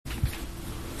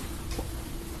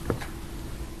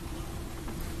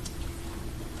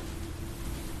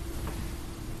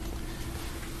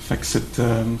Fait que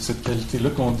cette qualité-là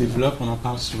qu'on développe, on en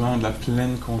parle souvent de la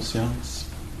pleine conscience.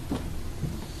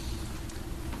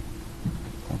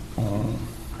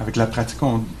 Avec la pratique,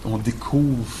 on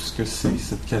découvre ce que c'est,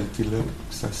 cette qualité-là.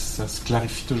 Ça se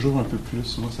clarifie toujours un peu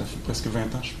plus. Moi, ça fait presque 20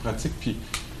 ans que je pratique, puis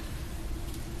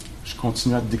je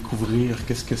continue à découvrir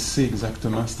qu'est-ce que c'est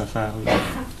exactement cette affaire-là.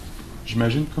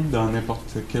 J'imagine comme dans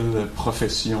n'importe quelle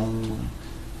profession,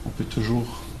 on peut toujours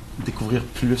découvrir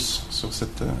plus sur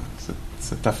cette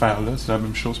affaire-là. C'est la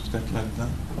même chose peut-être là-dedans.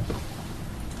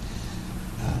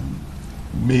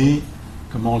 Mais,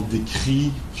 comme on le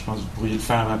décrit, je pense que vous pourriez le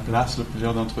faire à la place, là,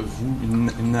 plusieurs d'entre vous,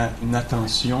 une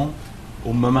attention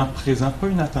au moment présent, pas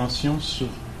une attention sur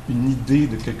une idée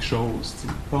de quelque chose,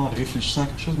 pas en réfléchissant à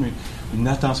quelque chose, mais une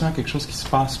attention à quelque chose qui se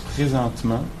passe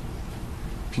présentement.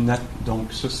 Puis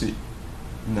donc ça, c'est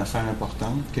une affaire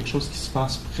importante, quelque chose qui se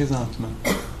passe présentement.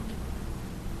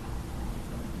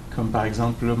 Comme par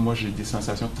exemple, là, moi j'ai des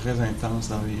sensations très intenses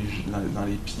dans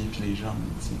les pieds et les jambes.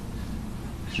 T'sais.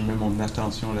 Je mets mon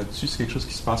attention là-dessus, c'est quelque chose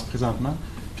qui se passe présentement.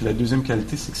 Puis la deuxième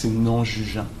qualité, c'est que c'est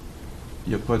non-jugeant. Il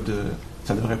n'y a pas de «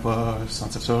 ça ne devrait pas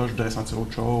sentir ça, je devrais sentir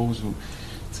autre chose ».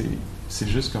 C'est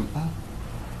juste comme « ah,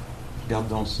 regarde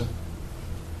donc ça ».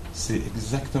 C'est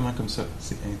exactement comme ça.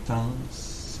 C'est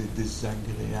intense, c'est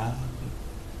désagréable.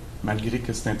 Malgré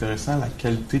que c'est intéressant, la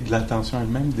qualité de l'attention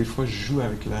elle-même, des fois, joue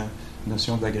avec la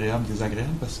notion d'agréable,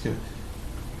 désagréable, parce que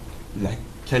la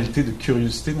qualité de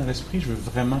curiosité dans l'esprit, je veux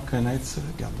vraiment connaître ça.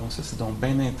 Regardons ça, c'est donc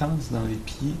bien intense dans les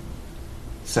pieds.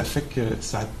 Ça fait que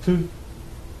ça peut,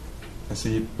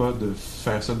 essayez pas de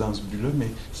faire ça dans ce but-là,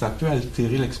 mais ça peut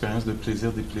altérer l'expérience de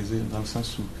plaisir, déplaisir, dans le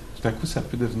sens où tout à coup, ça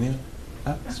peut devenir «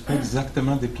 ah, c'est pas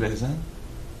exactement déplaisant »,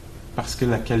 parce que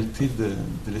la qualité de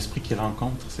l'esprit qui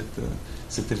rencontre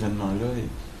cet événement-là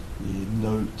est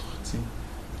neutre. T'sais.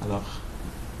 Alors,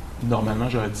 normalement,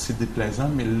 j'aurais dit c'est déplaisant,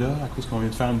 mais là, à cause qu'on vient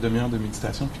de faire une demi-heure de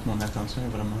méditation, puis que mon attention est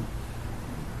vraiment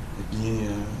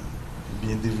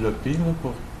bien développée là,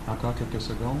 pour encore quelques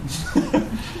secondes,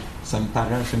 ça me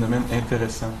paraît un phénomène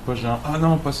intéressant. Pas genre, ah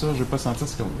non, pas ça, je veux pas sentir.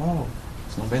 C'est comme, wow,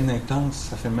 c'est bien intense,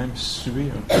 ça fait même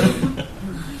suer un peu.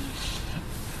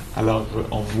 Alors,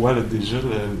 on voit là, déjà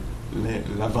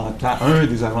un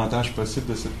des avantages possibles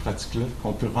de cette pratique-là,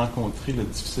 qu'on peut rencontrer le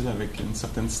difficile avec une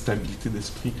certaine stabilité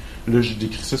d'esprit. Là, je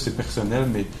décris ça, c'est personnel,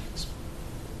 mais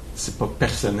c'est pas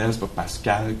personnel, c'est pas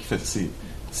Pascal qui fait.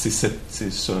 C'est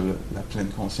ça, là, la pleine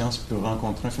conscience peut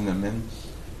rencontrer un phénomène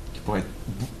qui pourrait être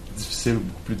beaucoup difficile ou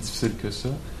beaucoup plus difficile que ça,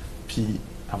 puis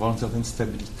avoir une certaine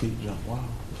stabilité, genre, wow,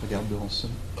 regardons ça,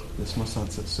 laisse-moi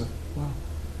sentir ça, wow.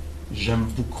 J'aime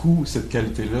beaucoup cette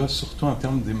qualité-là, surtout en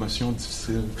termes d'émotions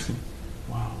difficiles. T'sais.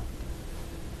 Wow!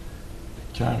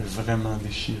 Le cœur est vraiment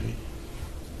déchiré.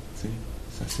 T'sais.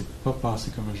 Ça ne s'est pas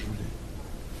passé comme je voulais.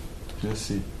 Puis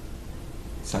là,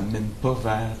 ça ne mène pas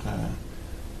vers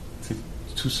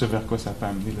tout ce vers quoi ça peut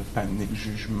amener, le panique,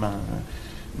 jugement,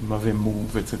 mauvais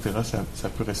move, etc. Ça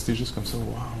peut rester juste comme ça.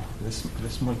 Wow!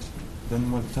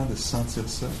 Donne-moi le temps de sentir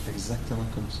ça exactement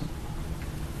comme ça.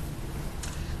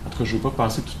 En tout cas, je ne veux pas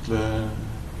passer toutes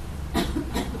les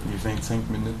 25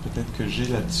 minutes peut-être que j'ai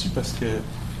là-dessus parce que,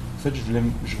 en fait,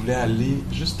 je voulais aller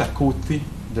juste à côté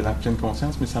de la pleine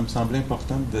conscience, mais ça me semblait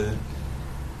important de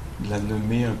la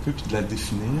nommer un peu puis de la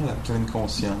définir. La pleine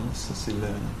conscience, ça, c'est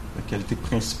la qualité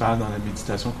principale dans la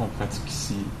méditation qu'on pratique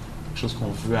ici, quelque chose qu'on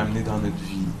veut amener dans notre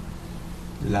vie,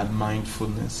 la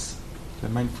mindfulness.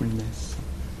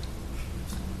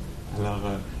 Alors,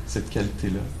 cette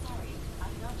qualité-là.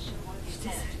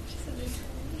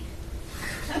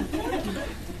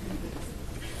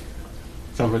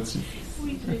 Ça va-tu?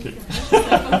 Oui. OK.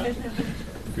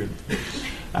 Good.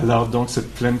 Alors, donc,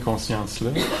 cette pleine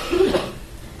conscience-là,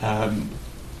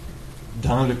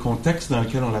 dans le contexte dans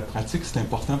lequel on la pratique, c'est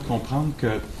important de comprendre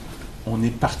qu'on est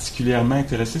particulièrement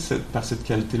intéressé par cette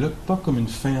qualité-là, pas comme une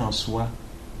fin en soi,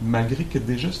 malgré que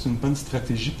déjà, c'est une bonne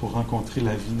stratégie pour rencontrer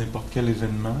la vie, n'importe quel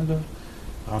événement, là,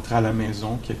 rentrer à la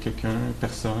maison, qu'il y ait quelqu'un, une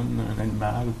personne, un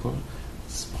animal ou pas.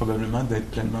 C'est probablement d'être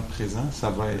pleinement présent, ça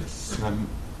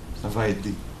va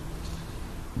aider.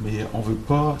 Mais on veut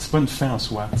pas, c'est pas une fin en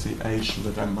soi, tu sais, hey, je suis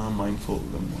vraiment mindful,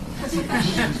 là, moi. Ça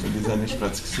fait des années que je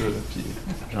pratique ça, là, puis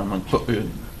j'en manque pas une,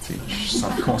 tu sais, je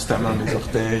sens constamment mes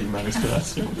orteils, ma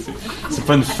respiration, tu sais. C'est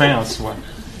pas une fin en soi.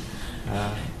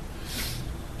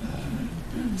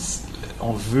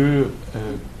 On veut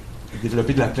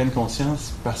développer de la pleine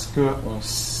conscience parce qu'on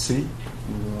sait,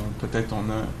 ou peut-être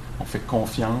on fait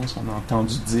confiance, on a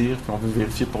entendu dire, puis on veut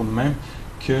vérifier pour nous-mêmes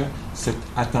que cette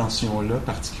attention-là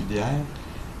particulière,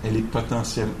 elle est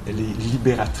potentielle, elle est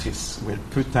libératrice, ou elle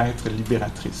peut être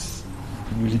libératrice.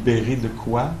 Nous libérer de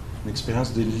quoi? Une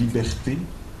expérience de liberté,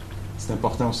 c'est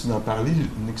important aussi d'en parler,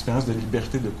 une expérience de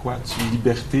liberté de quoi? Une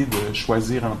liberté de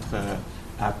choisir entre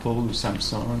Apple ou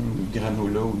Samsung, ou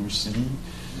granola ou muesli,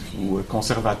 ou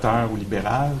conservateur ou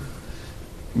libéral.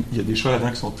 Il y a des choix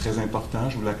là-dedans qui sont très importants,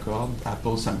 je vous l'accorde.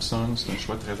 Apple, Samsung, c'est un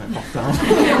choix très important.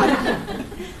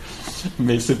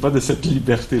 Mais c'est pas de cette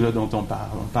liberté-là dont on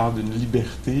parle. On parle d'une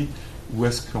liberté où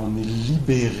est-ce qu'on est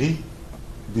libéré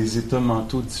des états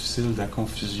mentaux difficiles, de la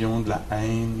confusion, de la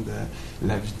haine, de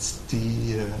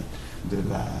l'avidité,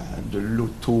 de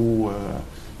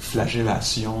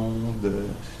l'auto-flagellation,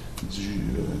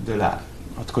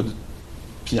 en tout cas,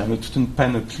 puis il y en a toute une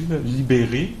panoplie, là,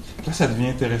 libérée. Là, ça devient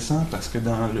intéressant parce que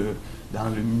dans le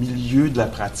milieu de la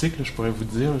pratique, là, je pourrais vous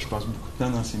dire, là, je passe beaucoup de temps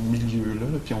dans ces milieux-là,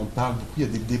 là, puis on parle beaucoup, il y a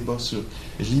des débats sur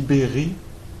libérer,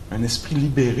 un esprit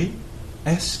libéré.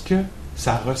 Est-ce que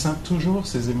ça ressent toujours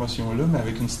ces émotions-là, mais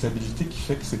avec une stabilité qui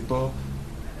fait que c'est pas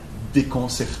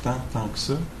déconcertant tant que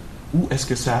ça? Ou est-ce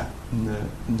que ça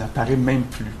n'apparaît même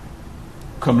plus?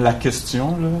 Comme la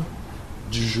question là,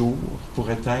 du jour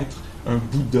pourrait être un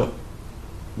Bouddha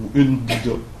ou une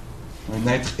Bouddha, un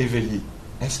être éveillé.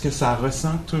 Est-ce que ça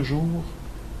ressent toujours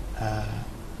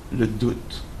le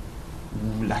doute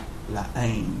ou la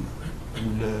haine ou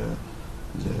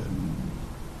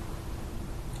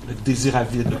le désir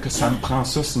avide, que ça me prend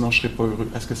ça, sinon je ne serais pas heureux?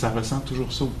 Est-ce que ça ressent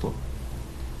toujours ça ou pas?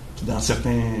 Puis dans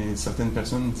certaines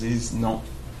personnes disent non,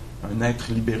 un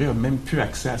être libéré n'a même plus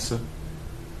accès à ça.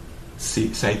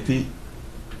 Ça a été,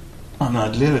 en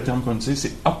anglais, le terme qu'on utilise,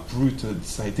 c'est uprooted,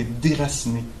 ça a été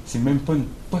déraciné. C'est même pas une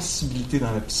possibilité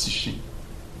dans la psyché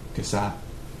que ça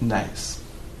naisse.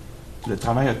 Le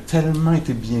travail a tellement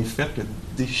été bien fait, le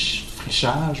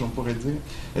défrichage, on pourrait dire,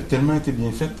 a tellement été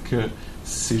bien fait que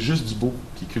c'est juste du beau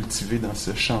qui est cultivé dans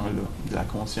ce champ-là, de la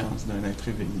conscience d'un être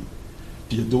éveillé.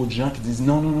 Puis il y a d'autres gens qui disent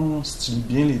non, si tu lis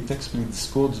bien les textes et les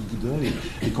discours du Bouddha,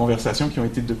 les conversations qui ont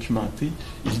été documentées,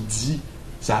 il dit,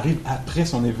 ça arrive après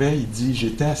son éveil, il dit,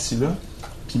 j'étais assis là,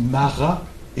 puis Mara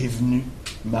est venue.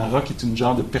 Mara qui est une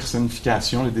genre de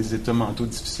personnification là, des états mentaux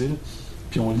difficiles.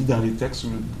 Puis on lit dans les textes où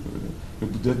le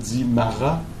Bouddha dit,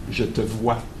 Mara, je te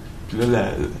vois. Puis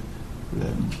là,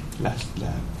 la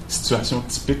situation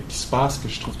typique qui se passe, que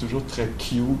je trouve toujours très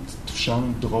cute,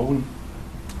 touchante, drôle,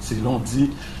 c'est là, on dit,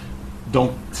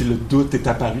 donc, le doute est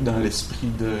apparu dans l'esprit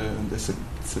de ce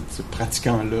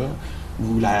pratiquant-là,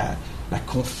 ou la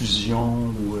confusion,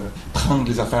 ou prendre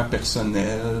les affaires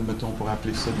personnelles, mettons, on pourrait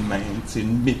appeler ça de même,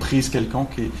 une méprise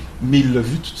quelconque, mais il l'a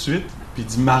vu tout de suite, puis il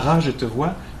dit, Mara, je te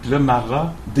vois, puis là,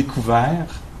 Mara, découvert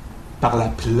par la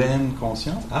pleine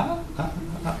conscience,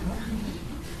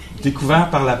 découvert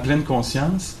par la pleine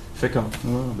conscience, fait comme,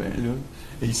 ben là,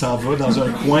 et il s'en va dans un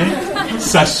coin,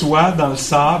 s'assoit dans le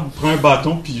sable, prend un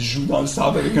bâton, puis il joue dans le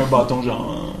sable avec un bâton,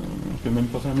 genre, je peux même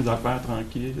pas faire mes affaires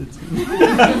tranquilles.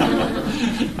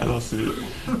 Alors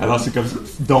c'est comme ça.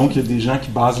 Donc, il y a des gens qui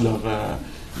basent leur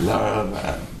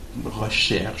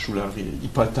recherche ou leur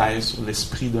hypothèse sur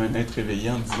l'esprit d'un être éveillé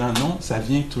en disant non, ça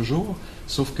vient toujours,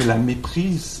 sauf que la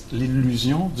méprise,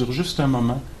 l'illusion dure juste un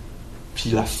moment. Puis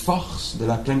la force de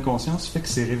la pleine conscience fait que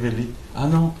c'est révélé. Ah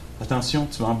non, attention,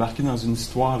 tu vas embarquer dans une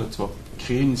histoire, là, tu vas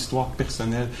créer une histoire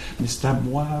personnelle. Mais c'est à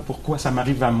moi, pourquoi ça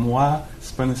m'arrive à moi?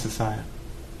 C'est pas nécessaire.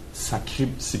 Ça crée,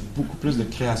 c'est beaucoup plus de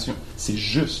création. C'est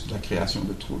juste de la création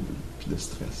de troubles puis de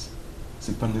stress.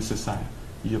 C'est pas nécessaire.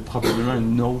 Il y a probablement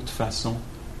une autre façon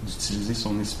d'utiliser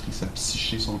son esprit, sa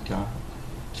psyché, son cœur,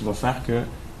 qui va faire que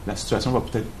la situation va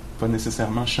peut-être pas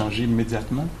nécessairement changer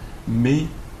immédiatement, mais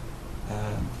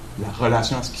la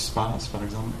relation à ce qui se passe, par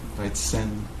exemple, va être saine.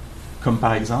 Comme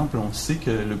par exemple, on sait que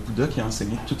le Bouddha qui a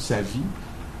enseigné toute sa vie,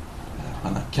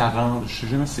 pendant 40, je ne sais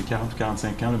jamais si c'est 40 ou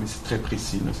 45 ans, là, mais c'est très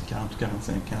précis, là, c'est 40 ou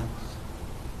 45 ans.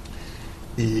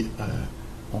 Et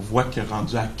on voit que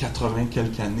rendu à 80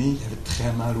 quelques années, il avait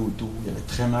très mal au dos, il avait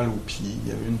très mal aux pieds,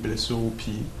 il avait une blessure au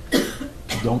pied.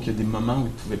 Puis donc, il y a des moments où il ne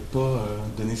pouvait pas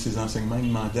donner ses enseignements. Il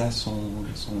demandait à son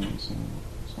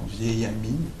vieil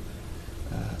ami,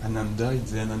 Ananda, il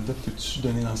disait, Ananda, peux-tu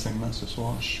donner l'enseignement ce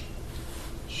soir?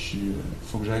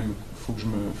 Faut que je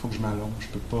m'allonge, je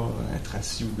peux pas être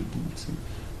assis ou debout, tu sais,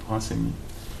 pour enseigner.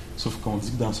 Sauf qu'on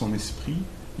dit que dans son esprit,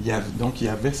 il y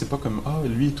avait, c'est pas comme,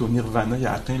 lui est au nirvana, il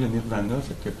a atteint le nirvana,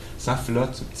 fait que ça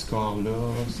flotte, ce petit corps-là,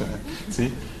 tu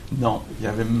sais. Non, il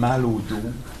avait mal au dos.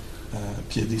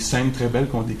 Puis il y a des scènes très belles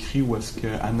qu'on décrit où est-ce que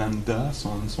Ananda,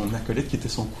 son acolyte, qui était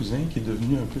son cousin, qui est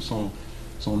devenu un peu son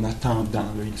attendant,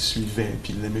 là, il le suivait,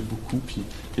 puis il l'aimait beaucoup, puis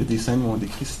il y a des scènes où on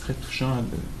décrit, c'est très touchant, là,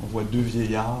 on voit deux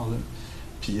vieillards, là,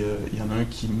 puis il y en a un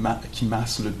qui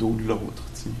masse le dos de l'autre,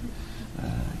 tu sais,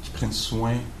 qui prennent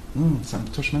soin. Ça me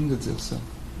touche même de dire ça.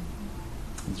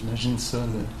 J'imagine ça,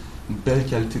 une belle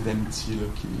qualité d'amitié là,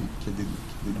 qui a des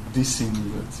décennies,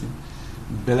 là, tu sais.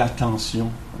 Une belle attention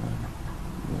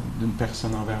d'une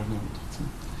personne envers une autre. Tu sais.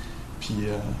 Puis,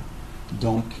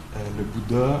 donc, le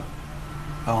Bouddha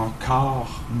a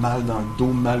encore mal dans le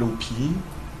dos, mal aux pieds,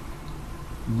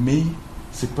 mais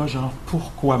c'est pas genre «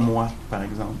 pourquoi moi ?» par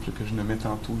exemple, que je nommais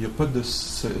tantôt. Il n'y a pas de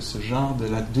ce genre de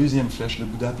la deuxième flèche. Le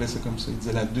Bouddha appelait ça comme ça. Il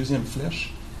disait la deuxième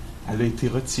flèche, elle a été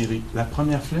retirée. La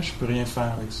première flèche, je ne peux rien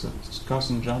faire avec ça. Si tu te casses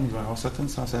une jambe, il va y avoir certaines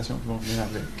sensations qui vont venir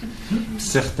avec.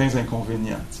 Certains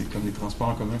inconvénients, comme les transports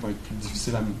en commun vont être plus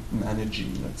difficiles à manager,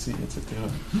 là, etc.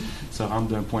 Ça rentre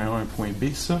d'un point A à un point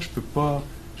B. Ça, je peux pas...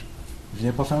 Je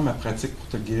viens pas faire ma pratique pour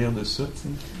te guérir de ça,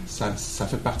 ça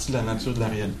fait partie de la nature de la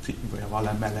réalité. Il va y avoir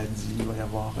la maladie, il va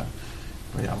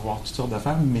y avoir toutes sortes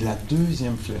d'affaires, mais la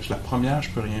deuxième flèche, la première, je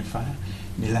peux rien faire,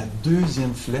 mais la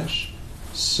deuxième flèche,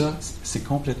 ça, c'est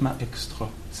complètement extra.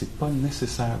 C'est pas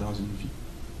nécessaire dans une vie.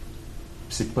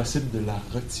 C'est possible de la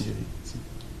retirer.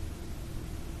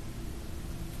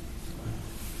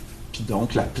 Puis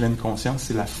donc, la pleine conscience,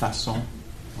 c'est la façon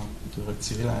de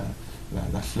retirer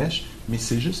la flèche, mais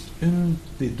c'est juste une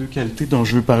des deux qualités dont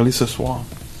je veux parler ce soir.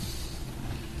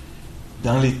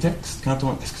 Dans les textes,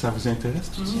 est-ce que ça vous intéresse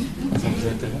tout ça? Ça vous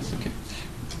intéresse? OK.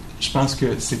 Je pense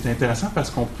que c'est intéressant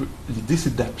parce l'idée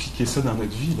c'est d'appliquer ça dans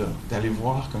notre vie, là, d'aller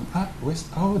voir comme,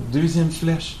 deuxième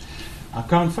flèche.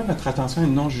 Encore une fois, notre attention est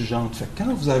non jugeante. Fait que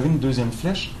quand vous avez une deuxième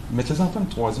flèche, mettez-en pas une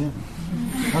troisième.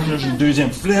 Là, j'ai une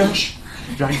deuxième flèche,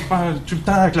 j'arrive pas tout le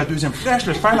temps avec la deuxième flèche,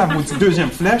 je fais la maudite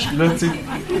deuxième flèche, là, tu sais.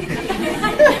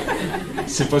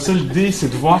 C'est pas ça l'idée, c'est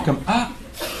de voir comme,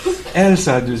 elle,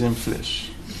 c'est la deuxième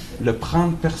flèche. Le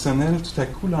prendre personnel, tout à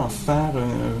coup, là, en faire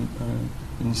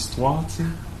une histoire, tu sais.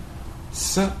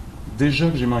 Ça, déjà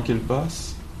que j'ai manqué le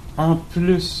boss, en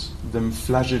plus de me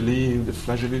flageller, ou de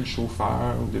flageller le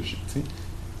chauffeur, ou de, tu sais,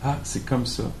 c'est comme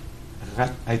ça.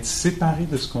 Être séparé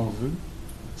de ce qu'on veut,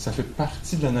 ça fait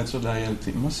partie de la nature de la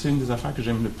réalité. Moi, c'est une des affaires que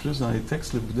j'aime le plus dans les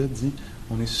textes. Le Bouddha dit,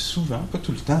 on est souvent, pas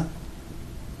tout le temps,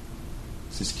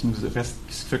 c'est ce qui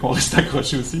fait qu'on reste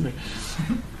accroché aussi, mais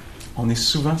on est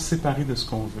souvent séparé de ce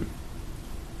qu'on veut.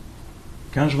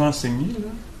 Quand je vais enseigner, là,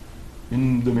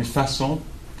 une de mes façons,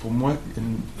 pour moi,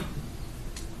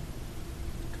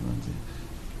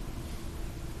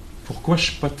 pourquoi je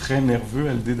ne suis pas très nerveux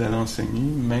à l'idée d'aller enseigner,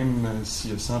 même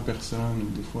s'il y a 100 personnes,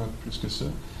 ou des fois plus que ça,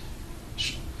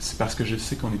 c'est parce que je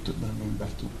sais qu'on est tous dans le même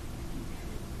bateau.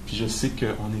 Puis je sais qu'on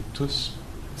est tous,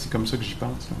 c'est comme ça que j'y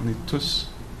pense, on est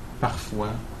tous, parfois,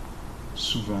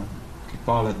 souvent, quelque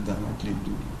part là-dedans, entre les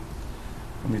deux.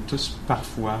 On est tous,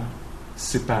 parfois,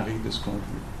 séparés de ce qu'on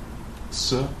veut.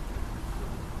 Ça,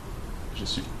 je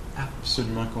suis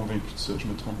absolument convaincu de ça. Je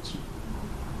me trompe-tu?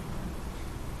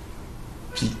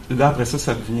 Puis là, après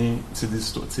ça devient, c'est des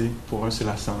histoires, tu sais, pour un, c'est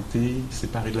la santé,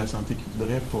 séparé de la santé qu'il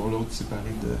voudrait, pour l'autre,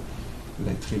 séparé de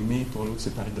l'être aimé, pour l'autre,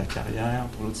 séparé de la carrière,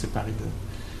 pour l'autre, séparé de...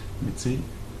 Mais tu sais,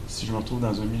 si je me retrouve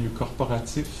dans un milieu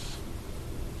corporatif,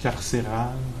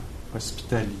 carcéral,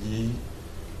 hospitalier,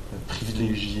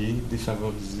 privilégié,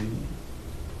 défavorisé,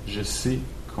 je sais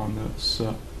qu'on a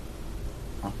ça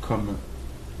en commun,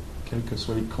 quelles que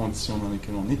soient les conditions dans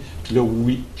lesquelles on est. Puis là,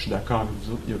 oui, je suis d'accord avec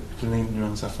vous autres, il y a plein de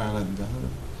nuances à faire là-dedans. Là.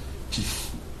 Puis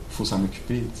il faut s'en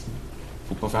occuper. Il ne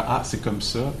faut pas faire « c'est comme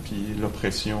ça », puis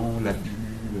l'oppression, l'abus,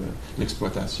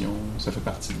 l'exploitation, ça fait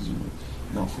partie du...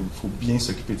 Non, il faut bien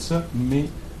s'occuper de ça, mais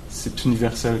c'est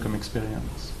universel comme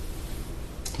expérience.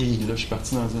 Et là, je suis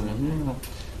parti dans un...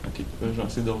 OK, j'ai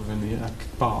essayé de revenir à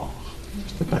quelque part.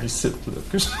 C'était par ici, là,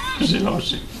 que j'ai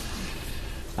lâché.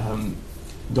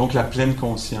 Donc, la pleine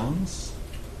conscience,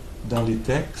 dans les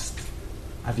textes,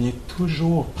 elle vient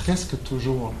toujours, presque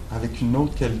toujours, avec une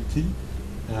autre qualité,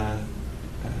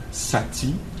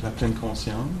 sati, la pleine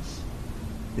conscience,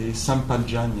 et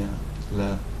sampajanya,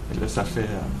 là, ça fait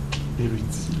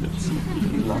érudit, là,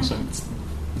 je lance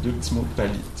deux petits mots de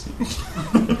pali,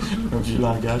 un vieux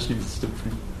langage qui n'existe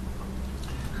plus.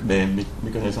 Mais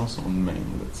mes connaissances sont les mêmes,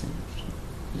 là,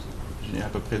 j'ai à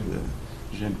peu près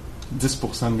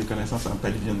 10% de mes connaissances en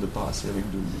pali viennent de passer avec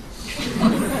 2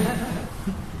 mots.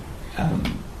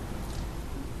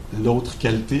 L'autre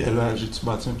qualité, là, j'ai-tu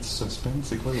bâti un petit suspense?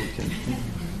 C'est quoi l'autre qualité?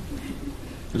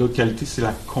 L'autre qualité, c'est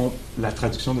la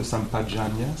traduction de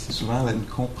sampajanya. C'est souvent une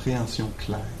compréhension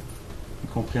claire. Une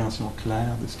compréhension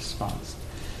claire de ce qui se passe.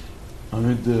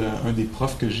 Un des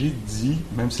profs que j'ai dit,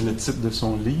 même c'est le titre de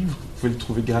son livre, vous pouvez le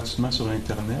trouver gratuitement sur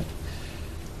Internet,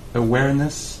 «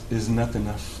 Awareness is not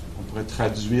enough ». On pourrait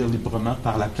traduire librement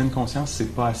par « la pleine conscience,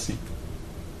 c'est pas assez ».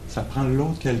 Ça prend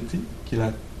l'autre qualité, qui est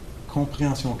la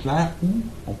compréhension claire, ou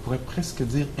on pourrait presque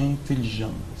dire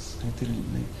intelligence,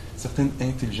 certaine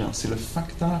intelligence. C'est le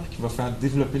facteur qui va faire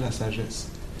développer la sagesse.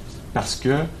 Parce que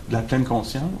de la pleine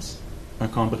conscience, un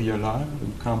cambrioleur,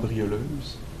 une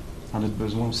cambrioleuse, en a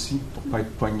besoin aussi pour ne pas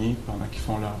être pogné pendant qu'ils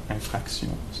font leur infraction.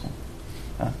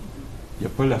 Hein? Il n'y a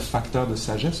pas le facteur de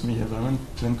sagesse, mais il y a vraiment une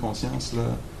pleine conscience là,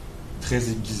 très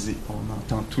aiguisée. On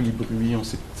entend tous les bruits, on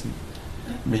sait,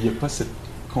 mais il n'y a pas cette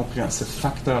compréhension, ce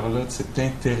facteur-là, cet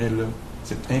intérêt-là,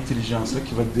 cette intelligence-là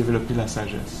qui va développer la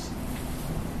sagesse.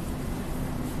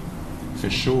 Il fait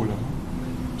chaud, là.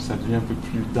 Ça devient un peu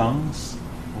plus dense.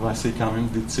 On va essayer quand même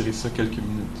d'étirer ça quelques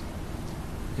minutes.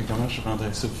 Et comment je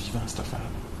rendrais ça vivant, cette affaire-là?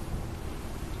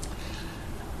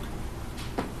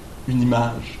 Une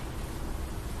image.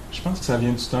 Je pense que ça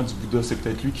vient du temps du Bouddha. C'est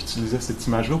peut-être lui qui utilisait cette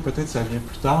image-là, ou peut-être ça vient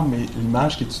plus tard, mais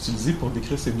l'image qui est utilisée pour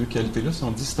décrire ces deux qualités-là,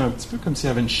 on dit c'est un petit peu comme s'il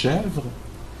y avait une chèvre,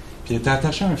 puis elle était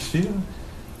attachée à un fil,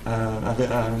 à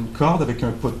une corde avec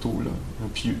un poteau, là, un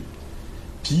pieu.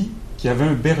 Puis, qu'il y avait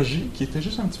un berger qui était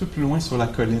juste un petit peu plus loin sur la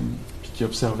colline, puis qui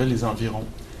observait les environs.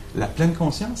 La pleine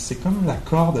conscience, c'est comme la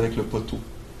corde avec le poteau.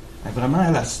 Elle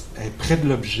est près de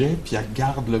l'objet, puis elle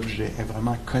garde l'objet. Elle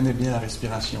connaît bien la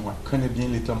respiration, elle connaît bien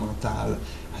l'état mental,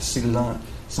 elle sait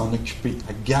s'en occuper.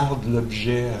 Elle garde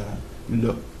l'objet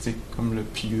là, comme le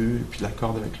pieu, puis la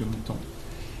corde avec le mouton.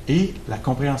 Et la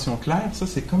compréhension claire, ça,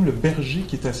 c'est comme le berger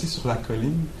qui est assis sur la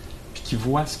colline, puis qui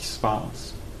voit ce qui se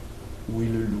passe. Où est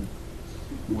le loup?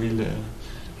 Où est le...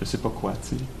 je sais pas quoi,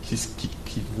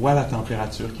 qui voit la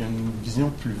température, qui a une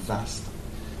vision plus vaste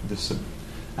de ça.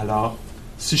 Alors,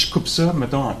 si je coupe ça,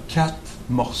 mettons, en 4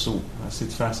 morceaux, on va essayer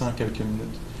de faire ça en quelques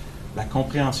minutes. La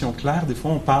compréhension claire, des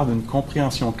fois, on parle d'une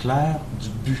compréhension claire du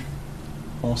but.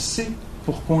 On sait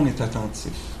pourquoi on est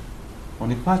attentif. On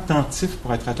n'est pas attentif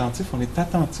pour être attentif, on est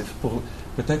attentif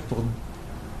peut-être pour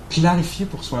clarifier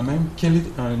pour soi-même quel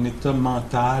est un état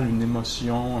mental, une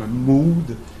émotion, un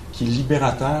mood qui est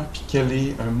libérateur, puis quel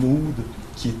est un mood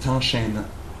qui est enchaînant.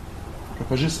 Je ne vais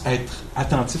pas juste être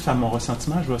attentif à mon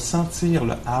ressentiment, je vais sentir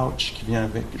le ouch qui vient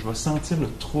avec, je vais sentir le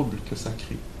trouble que ça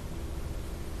crée.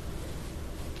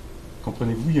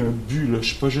 Comprenez-vous, il y a un but, là. Je ne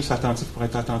suis pas juste attentif pour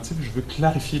être attentif, je veux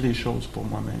clarifier les choses pour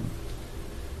moi-même.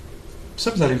 Puis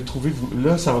ça, vous allez le trouver,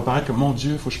 là, ça va paraître que, mon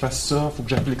Dieu, il faut que je fasse ça, il faut que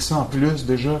j'applique ça en plus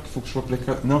déjà, qu'il faut que je sois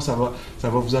appliqué. Non, ça va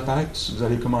vous apparaître, vous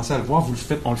allez commencer à le voir, vous le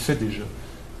faites, on le fait déjà.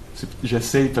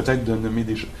 J'essaie peut-être de nommer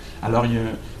des choses. Alors, il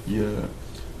y a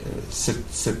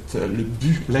le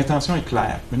but, l'intention est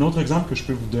claire. Un autre exemple que je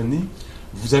peux vous donner,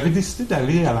 vous avez décidé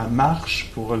d'aller à la marche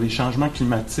pour les changements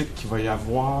climatiques qu'il va y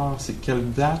avoir. C'est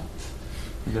quelle date?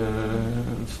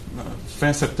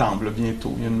 Fin septembre, là,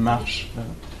 bientôt. Il y a une marche.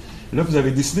 Là, vous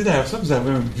avez décidé derrière ça, vous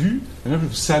avez un but. Là,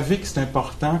 vous savez que c'est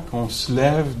important qu'on se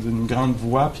lève d'une grande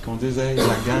voix puis qu'on dise « Hey, la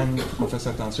gang, qu'on fasse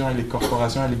attention à les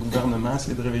corporations, à les gouvernements,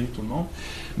 essayer de réveiller tout le monde. »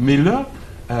 Mais là,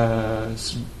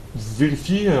 vous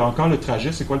vérifiez encore le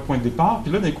trajet, c'est quoi le point de départ.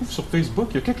 Puis là, d'un coup, sur Facebook,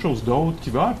 il y a quelque chose d'autre qui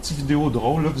va, une petite vidéo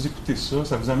drôle. Là, vous écoutez ça,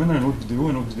 ça vous amène à une autre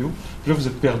vidéo. Puis là, vous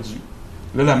êtes perdu.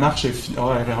 Là, la marche est finie.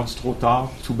 Elle est rendue trop tard,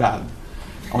 too bad.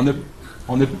 On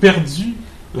a perdu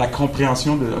la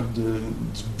compréhension du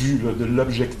but, là, de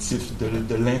l'objectif,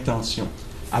 de l'intention.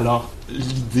 Alors,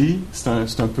 l'idée, c'est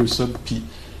un peu ça. Puis,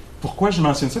 pourquoi je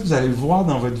mentionne ça? Vous allez le voir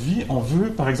dans votre vie.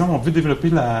 Par exemple, on veut développer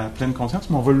la pleine conscience,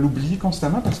 mais on va l'oublier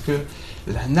constamment parce que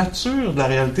la nature de la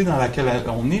réalité dans laquelle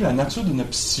on est, la nature de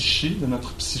notre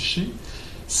psyché,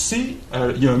 c'est...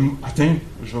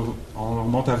 on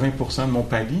monte à 20% de mon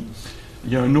palier.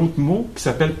 Il y a un autre mot qui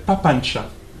s'appelle papancha.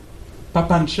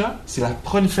 Papancha, c'est la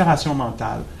prolifération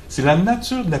mentale. C'est la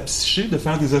nature de la psyché de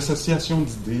faire des associations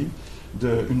d'idées,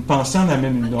 une pensée en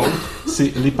amène une autre.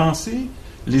 C'est les pensées,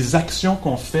 les actions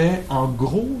qu'on fait, en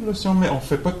gros, là, si on ne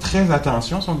fait pas très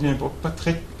attention, si on ne devient pas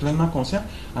très pleinement conscient,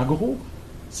 en gros,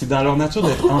 c'est dans leur nature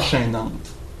d'être enchaînante.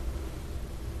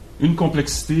 Une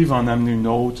complexité va en amener une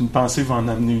autre, une pensée va en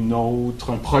amener une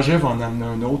autre, un projet va en amener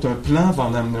un autre, un plan va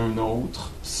en amener un autre.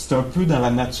 C'est un peu dans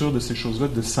la nature de ces choses-là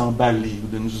de s'emballer,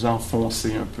 de nous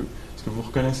enfoncer un peu. Est-ce que vous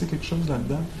reconnaissez quelque chose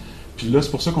là-dedans? Puis là,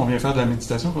 c'est pour ça qu'on vient faire de la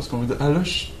méditation, parce qu'on veut dire, ah là,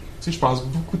 je passe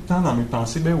beaucoup de temps dans mes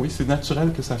pensées. Ben oui, c'est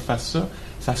naturel que ça fasse ça.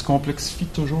 Ça se complexifie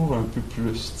toujours un peu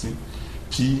plus, tu sais.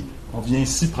 Puis, on vient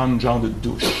ici prendre une genre de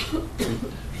douche. Tu sais.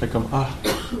 Je fais comme,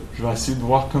 je vais essayer de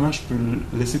voir comment je peux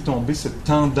laisser tomber cette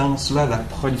tendance-là à la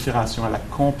prolifération, à la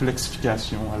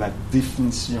complexification, à la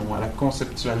définition, à la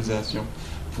conceptualisation,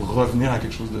 pour revenir à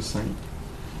quelque chose de simple.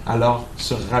 Alors,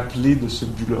 se rappeler de ce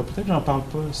but-là. Peut-être que j'en parle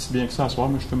pas si bien que ça à soir,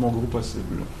 mais je fais mon gros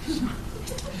possible, là.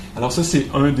 Alors ça, c'est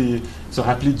se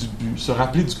rappeler du but, se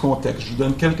rappeler du contexte. Je vous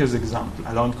donne quelques exemples.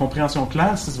 Alors, une compréhension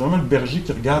claire, c'est vraiment le berger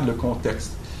qui regarde le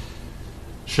contexte.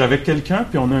 Je suis avec quelqu'un,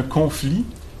 puis on a un conflit,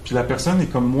 puis la personne est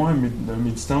comme moi, un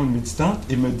méditant ou une méditante,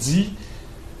 et me dit,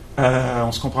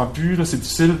 on se comprend plus, là, c'est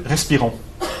difficile, respirons.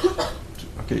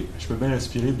 OK, OK, je peux bien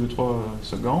respirer 2-3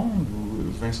 secondes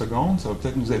ou 20 secondes, ça va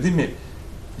peut-être nous aider, mais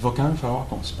il va quand même falloir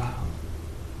qu'on se parle.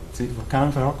 Il va quand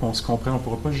même falloir qu'on se comprenne. On ne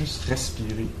pourra pas juste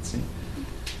respirer. T'sais.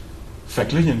 Fait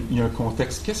que là, il y a un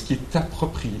contexte. Qu'est-ce qui est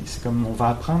approprié? C'est comme on va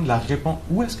apprendre la réponse.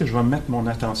 Où est-ce que je vais mettre mon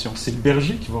attention? C'est le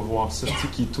berger qui va voir ça,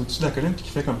 qui est au-dessus de la colline et qui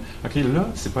fait comme OK, là,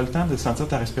 c'est pas le temps de sentir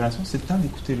ta respiration, c'est le temps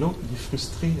d'écouter l'autre. Il est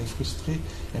frustré, elle est frustrée,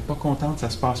 elle n'est pas contente, ça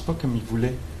ne se passe pas comme il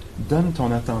voulait. Donne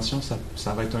ton attention,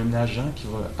 ça va être un agent qui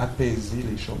va apaiser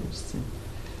les choses. T'sais.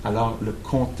 Alors, le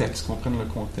contexte, comprendre le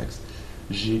contexte.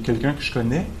 J'ai quelqu'un que je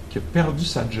connais qui a perdu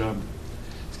sa job.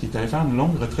 Parce qu'il est allé faire une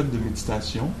longue retraite de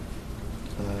méditation.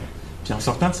 Puis en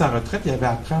sortant de sa retraite, il avait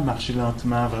appris à marcher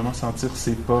lentement, à vraiment sentir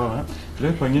ses pas. Hein. Puis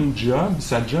là, il a pogné une job.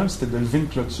 Sa job, c'était de lever une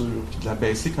clôture, puis de la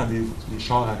baisser quand les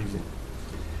chars arrivaient.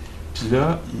 Puis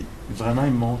là,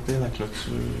 il montait la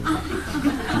clôture.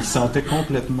 Puis il sentait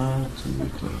complètement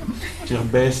tout. Puis il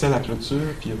rebaissait la clôture,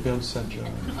 puis il a perdu sa job.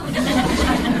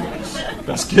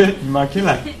 Parce qu'il manquait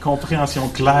la compréhension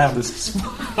claire de ce qui se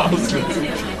passe,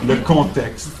 le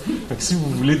contexte. Fait que si vous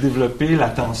voulez développer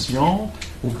l'attention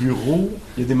au bureau,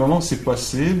 il y a des moments où c'est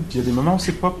possible, puis il y a des moments où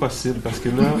c'est pas possible, parce que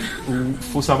là, il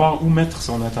faut savoir où mettre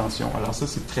son attention. Alors ça,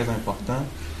 c'est très important.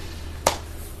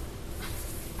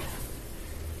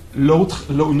 Une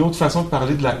autre façon de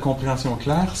parler de la compréhension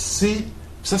claire,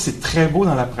 ça c'est très beau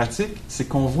dans la pratique, c'est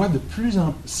qu'on voit de plus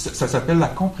en plus, ça s'appelle la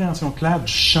compréhension claire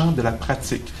du champ de la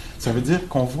pratique. Ça veut dire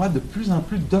qu'on voit de plus en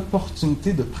plus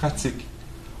d'opportunités de pratique.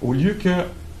 Au lieu que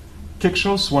quelque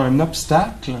chose soit un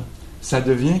obstacle, ça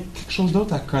devient quelque chose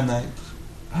d'autre à connaître.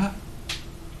 Ah,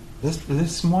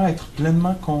 laisse-moi être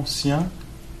pleinement conscient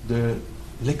de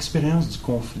l'expérience du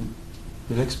conflit,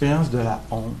 de l'expérience de la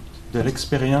honte, de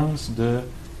l'expérience de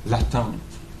l'attente,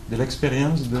 de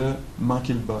l'expérience de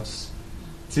manquer le boss.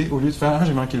 Tu sais, au lieu de faire « Ah,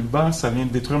 j'ai manqué le boss, ça vient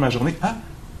de détruire ma journée », ah,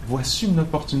 voici une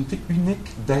opportunité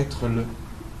unique d'être là.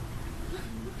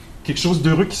 Quelque chose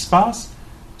d'heureux qui se passe,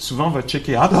 souvent on va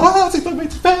checker « Ah, c'est pas bien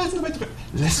trippant, c'est pas bien trippant. »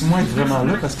 Laisse-moi être vraiment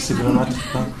là parce que c'est vraiment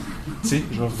trippant. Tu sais,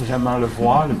 je vais vraiment le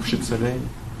voir, le coucher de soleil.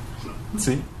 Tu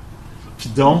sais. Puis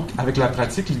donc, avec la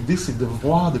pratique, l'idée c'est de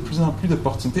voir de plus en plus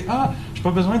d'opportunités. Ah, j'ai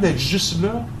pas besoin d'être juste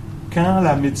là quand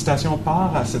la méditation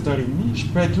part à 7h30, je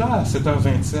peux être là à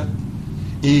 7h27.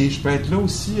 Et je peux être là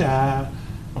aussi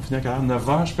on finit à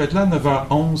 9h, je peux être là à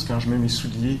 9h11 quand je mets mes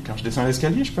souliers. Quand je descends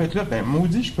l'escalier, je peux être là. Ben,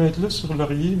 maudit, je peux être là sur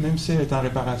l'oreiller, même si elle est en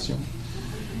réparation.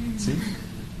 Tu sais?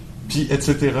 Puis,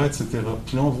 etc., etc.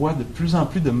 Puis là, on voit de plus en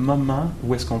plus de moments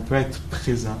où est-ce qu'on peut être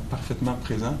présent, parfaitement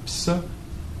présent. Puis ça,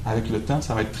 avec le temps,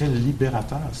 ça va être très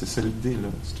libérateur. C'est ça l'idée, là.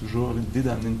 C'est toujours l'idée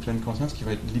d'amener une pleine conscience qui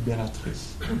va être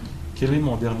libératrice. Quel est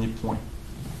mon dernier point?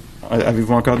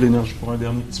 Avez-vous encore de l'énergie pour un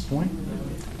dernier petit point?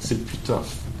 C'est le plus tough.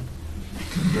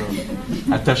 Là,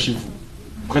 attachez-vous.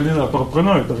 Prenez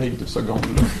un break de secondes.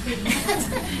 Là.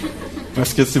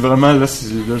 Parce que c'est vraiment, là,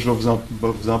 je vais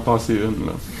vous en passer une.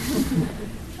 Là.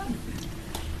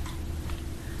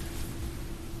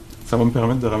 Ça va me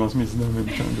permettre de ramasser mes idées en même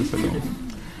temps, 2 secondes.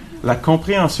 La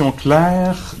compréhension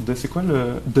claire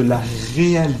de la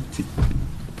réalité.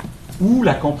 Ou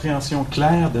la compréhension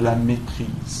claire de la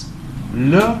méprise.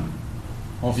 Là,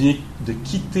 on vient de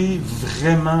quitter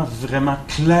vraiment, vraiment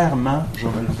clairement, je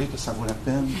vais me lever, que ça vaut la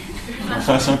peine, on va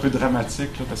faire ça un peu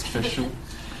dramatique, là, parce qu'il fait chaud.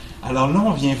 Alors là,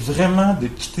 on vient vraiment de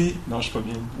quitter... Non, je suis pas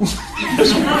bien.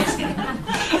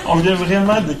 On vient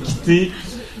vraiment de quitter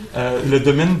le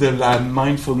domaine de la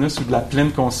mindfulness ou de la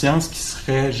pleine conscience qui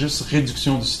serait juste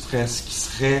réduction du stress, qui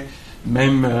serait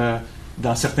même...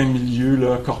 dans certains milieux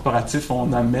là, corporatifs,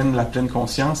 on amène la pleine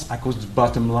conscience à cause du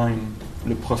bottom line,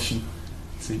 le profit.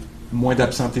 T'sais, moins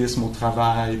d'absentéisme au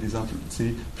travail,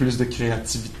 plus de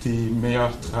créativité,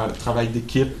 meilleur travail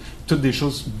d'équipe, toutes des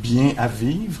choses bien à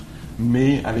vivre,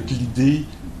 mais avec l'idée,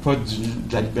 pas de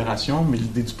la libération, mais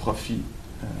l'idée du profit.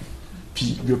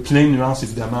 Puis il y a plein de nuances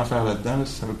évidemment à faire là-dedans. Là.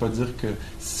 Ça ne veut pas dire que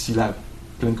si la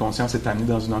pleine conscience est amenée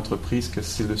dans une entreprise, que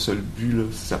c'est le seul but, là.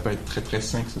 Ça peut être très très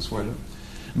sain que ce soit là.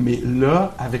 Mais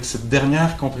là, avec cette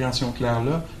dernière compréhension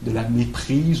claire-là, de la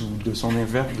méprise ou de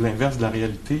l'inverse de la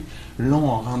réalité, là,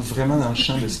 on rentre vraiment dans le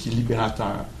champ de ce qui est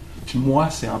libérateur. Puis moi,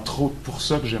 c'est entre autres pour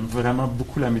ça que j'aime vraiment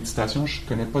beaucoup la méditation. Je ne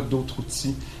connais pas d'autres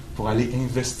outils pour aller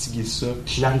investiguer ça,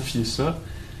 clarifier ça.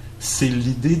 C'est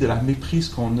l'idée de la méprise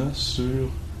qu'on a sur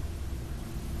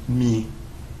mien.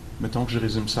 Mettons que je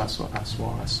résume ça à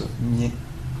ça. Mien,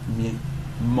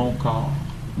 mon corps,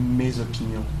 mes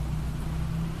opinions,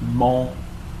 mon...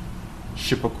 je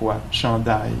sais pas quoi,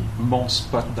 chandail, mon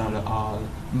spot dans le hall,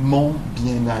 mon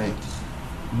bien-être.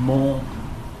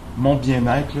 Mon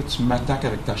bien-être, là, tu m'attaques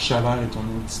avec ta chaleur et ton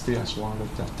humidité à soir, là,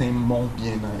 tu atteins mon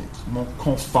bien-être, mon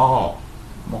confort.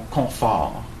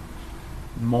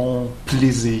 mon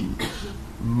plaisir,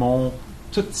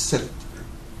 toute cette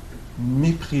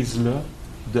méprise-là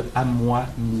de à moi,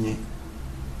 mien.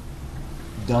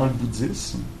 Dans le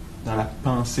bouddhisme, dans la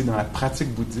pensée, dans la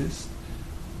pratique bouddhiste,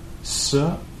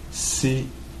 ça, c'est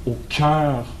au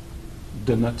cœur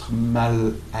de notre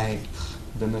mal-être,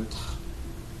 de notre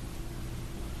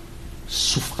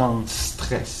souffrance,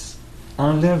 stress.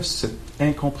 Enlève cette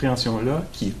incompréhension-là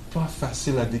qui n'est pas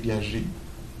facile à dégager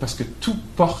parce que tout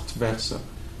porte vers ça.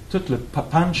 Tout le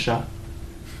papancha,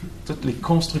 toutes les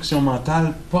constructions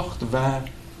mentales portent vers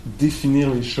définir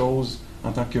les choses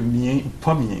en tant que mien ou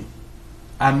pas mien.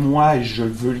 À moi et je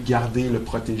veux le garder, le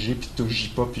protéger, puis t'agis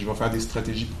pas, puis je vais faire des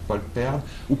stratégies pour pas le perdre.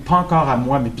 Ou pas encore à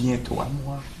moi, mais bientôt à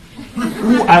moi.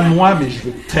 Ou à moi, mais je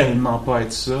veux tellement pas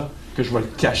être ça, que je vais le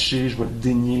cacher, je vais le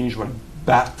dénier, je vais le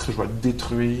battre, je vais le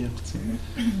détruire. T'sais.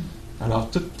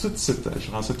 Alors, toute cette... Je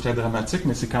rends ça très dramatique,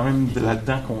 mais c'est quand même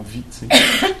là-dedans qu'on vit. T'sais.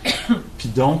 Puis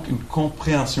donc, une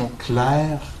compréhension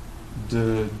claire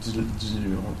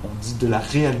on dit de la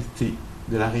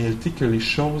réalité que les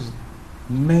choses,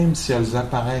 même si elles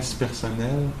apparaissent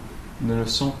personnelles, ne le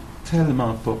sont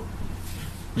tellement pas.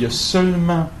 Il y a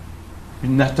seulement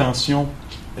une attention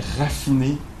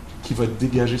raffinée qui va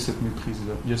dégager cette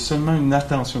méprise-là. Il y a seulement une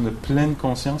attention de pleine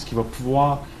conscience qui va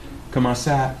pouvoir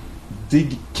commencer à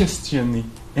questionner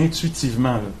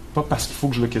intuitivement, là. Pas parce qu'il faut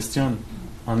que je le questionne.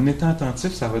 En étant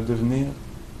attentif, ça va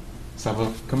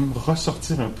comme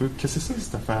ressortir un peu. Qu'est-ce que c'est ça,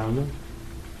 cette affaire-là?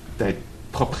 D'être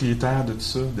propriétaire de tout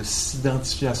ça, de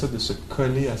s'identifier à ça, de se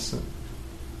coller à ça.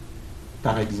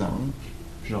 Par exemple,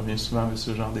 je reviens souvent avec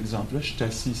ce genre d'exemple-là, je suis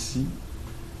assis ici,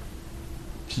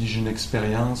 puis j'ai une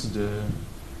expérience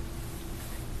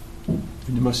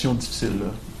une émotion difficile,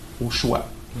 là, au choix.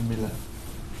 Mais la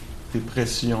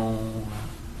dépression,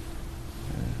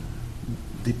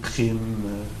 déprime,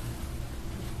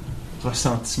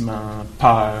 ressentiment,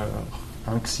 peur,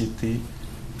 anxiété,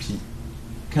 puis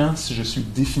quand je suis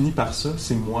défini par ça,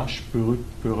 c'est moi, je suis peureux,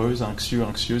 peureuse, anxieux,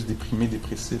 anxieuse, déprimé,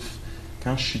 dépressif.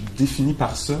 Quand je suis défini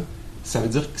par ça, ça veut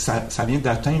dire que ça vient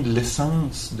d'atteindre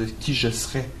l'essence de qui je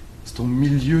serais. C'est au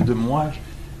milieu de moi.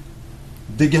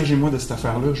 Dégagez-moi de cette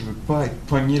affaire-là, je ne veux pas être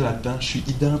pogné là-dedans. Je suis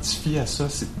identifié à ça.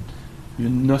 C'est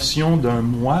une notion d'un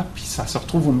moi, puis ça se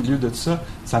retrouve au milieu de ça.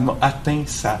 Ça m'a atteint,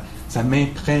 ça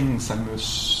m'imprègne, ça me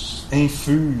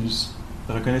infuse.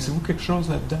 Reconnaissez-vous quelque chose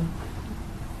là-dedans?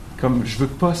 Comme, je veux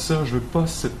pas ça, je veux pas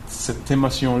cette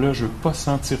émotion-là, je veux pas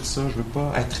sentir ça, je veux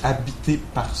pas être habité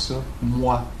par ça,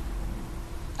 moi.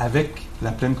 Avec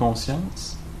la pleine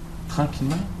conscience,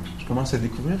 tranquillement, je commence à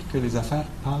découvrir que les affaires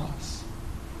passent.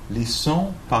 Les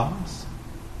sons passent.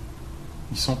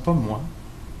 Ils sont pas moi.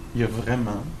 Il y a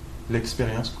vraiment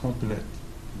l'expérience complète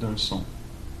d'un son.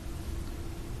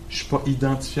 Je suis pas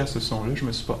identifié à ce son-là, je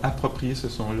me suis pas approprié ce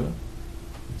son-là.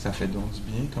 Ça fait donc du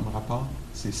bien comme rapport.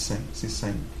 C'est sain, c'est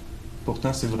simple.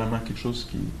 Pourtant, c'est vraiment quelque chose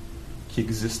qui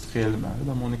existe réellement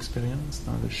dans mon expérience,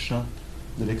 dans le champ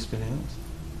de l'expérience.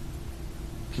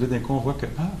 Puis là, d'un coup, on voit que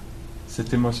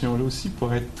cette émotion-là aussi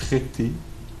pourrait être traitée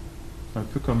un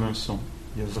peu comme un son.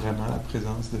 Il y a vraiment la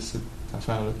présence de cette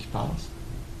affaire-là qui passe,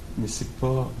 mais c'est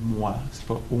pas moi, c'est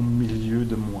pas au milieu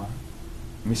de moi,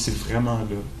 mais c'est vraiment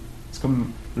là. C'est comme,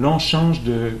 là, on change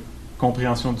de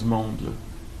compréhension du monde, là.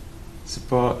 C'est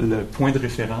pas le point de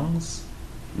référence,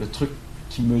 le truc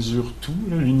qui mesure tout,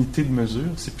 là, l'unité de mesure,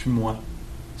 c'est plus moi.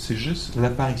 C'est juste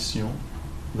l'apparition,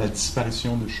 la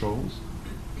disparition de choses,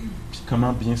 puis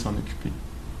comment bien s'en occuper.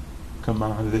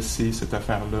 Comment laisser cette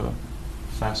affaire-là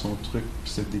faire son truc,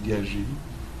 puis se dégager.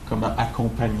 Comment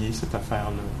accompagner cette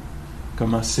affaire-là.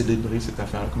 Comment célébrer cette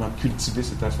affaire-là. Comment cultiver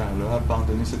cette affaire-là.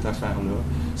 Abandonner cette affaire-là.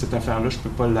 Cette affaire-là, je ne peux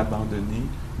pas l'abandonner,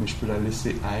 mais je peux la laisser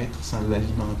être sans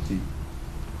l'alimenter.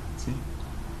 T'sais?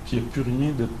 Puis il n'y a plus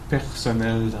rien de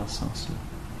personnel dans ce sens-là.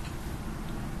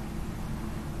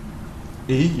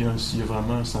 Et il y a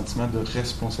vraiment un sentiment de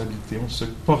responsabilité. On se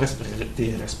pas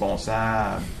t'es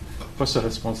responsable, pas ce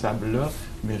responsable-là,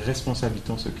 mais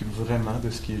responsabilité. On s'occupe vraiment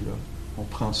de ce qui est là. On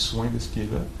prend soin de ce qui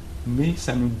est là, mais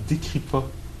ça ne nous décrit pas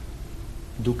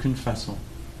d'aucune façon.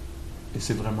 Et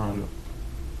c'est vraiment là.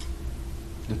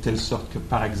 De telle sorte que,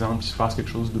 par exemple, si je passe quelque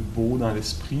chose de beau dans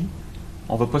l'esprit,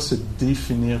 on ne va pas se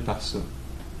définir par ça.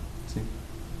 T'sais.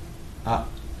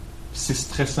 C'est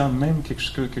stressant, même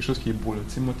quelque chose qui est beau. Là.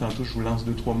 Moi, tantôt, je vous lance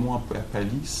 2-3 mots à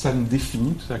pali. Ça me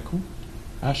définit tout à coup.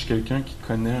 Je suis quelqu'un qui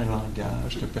connaît un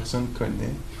langage que personne ne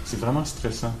connaît. C'est vraiment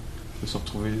stressant de se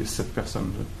retrouver cette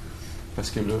personne-là. Parce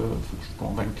que là, il faut que je me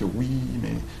convainque que oui,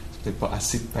 mais c'est peut-être pas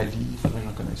assez de pali. Il faudrait que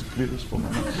j'en connaisse plus pour le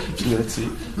moment. Puis là,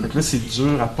 donc là, c'est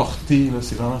dur à porter. Là,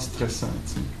 c'est vraiment stressant.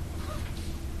 T'sais.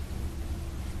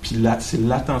 Puis là, c'est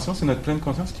l'attention, c'est notre pleine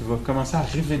conscience qui va commencer à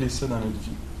révéler ça dans notre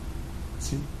vie. Tu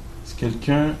sais, si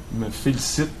quelqu'un me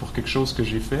félicite pour quelque chose que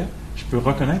j'ai fait, je peux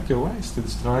reconnaître que ouais, c'était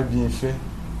du travail bien fait.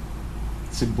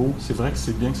 C'est beau, c'est vrai que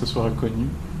c'est bien que ce soit reconnu.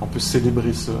 On peut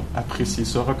célébrer ça, apprécier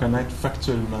ça, reconnaître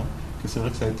factuellement que c'est vrai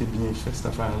que ça a été bien fait, cette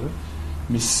affaire-là.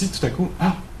 Mais si tout à coup,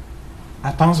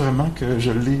 elle pense vraiment que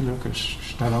je l'ai, là, que je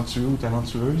suis talentueux ou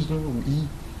talentueuse, là,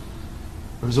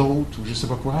 ou eux autres, ou je sais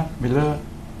pas quoi, mais là,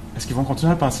 est-ce qu'ils vont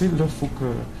continuer à penser, là, il faut que...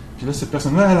 Puis là, cette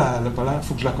personne-là, elle a pas l'air, il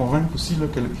faut que je la convainque aussi, là,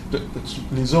 que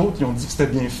les autres, ils ont dit que c'était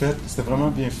bien fait, que c'était vraiment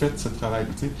bien fait, ce travail,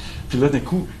 tu sais. Puis là, d'un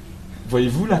coup,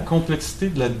 voyez-vous la complexité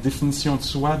de la définition de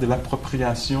soi, de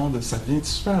l'appropriation, de ça devient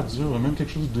super dur, même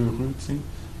quelque chose d'heureux, tu sais.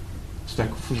 Tout à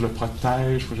coup, il faut que je le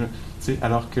protège, tu sais,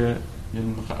 alors que il y a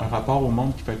un rapport au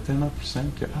monde qui peut être tellement plus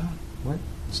simple que, ouais,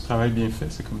 du travail bien fait,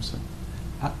 c'est comme ça.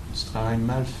 Du travail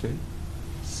mal fait,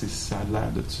 ça a l'air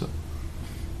de ça.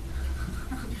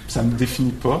 Ça ne me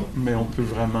définit pas, mais on peut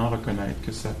vraiment reconnaître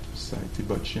que ça a été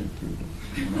botché un peu.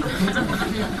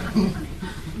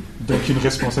 Donc, une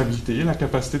responsabilité, la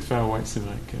capacité de faire, ouais, c'est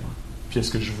vrai que... Puis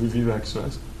est-ce que je veux vivre avec ça?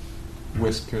 Ou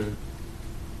est-ce que...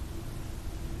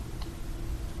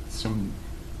 Si on,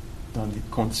 dans des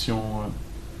conditions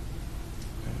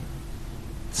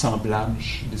semblables,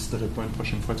 je ne déciderai pas une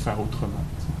prochaine fois de faire autrement.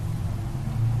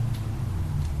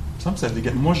 Il me semble que ça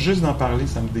dégage... Moi, juste d'en parler,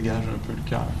 ça me dégage un peu le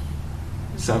cœur.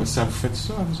 Ça vous fait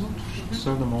ça à vous autres? Je suis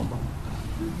ça de mon bord.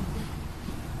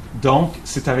 Donc,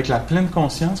 c'est avec la pleine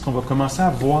conscience qu'on va commencer à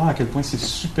voir à quel point c'est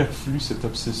superflu, cette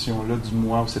obsession-là du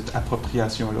moi, ou cette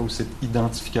appropriation-là, ou cette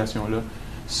identification-là.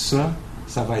 Ça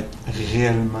va être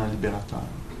réellement libérateur.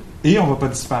 Et on ne va pas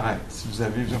disparaître. Si vous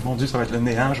avez dit, mon Dieu, ça va être le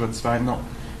néant, je vais disparaître. Non.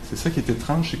 C'est ça qui est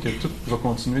étrange, c'est que tout va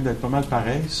continuer d'être pas mal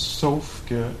pareil, sauf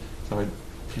que ça va être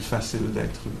plus facile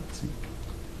d'être là.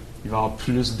 Il va y avoir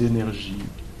plus d'énergie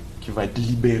qui va être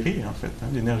libérée, en fait.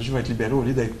 L'énergie va être libérée au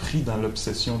lieu d'être pris dans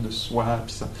l'obsession de soi,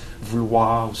 puis ça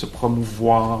vouloir, ou se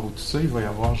promouvoir, ou tout ça. Il va y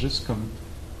avoir juste comme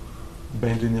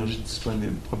bien de l'énergie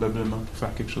disponible, probablement, pour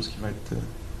faire quelque chose qui va être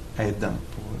aidant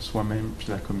pour soi-même, puis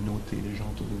la communauté, les gens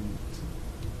autour de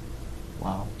nous.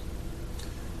 Wow!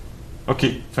 OK,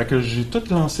 fait que j'ai tout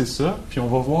lancé ça, puis on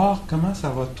va voir comment ça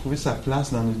va trouver sa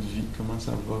place dans notre vie, comment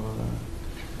ça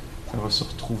va se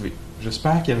retrouver.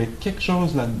 J'espère qu'il y avait quelque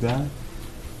chose là-dedans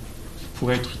qui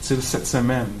pourrait être utile cette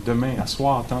semaine, demain, à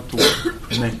soir, tantôt,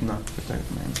 maintenant,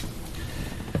 peut-être même.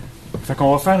 Fait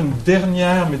qu'on va faire une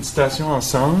dernière méditation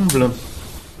ensemble.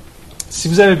 Si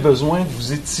vous avez besoin de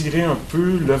vous étirer un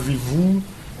peu, levez-vous,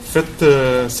 faites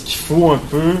ce qu'il faut un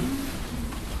peu,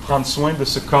 prendre soin de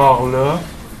ce corps-là.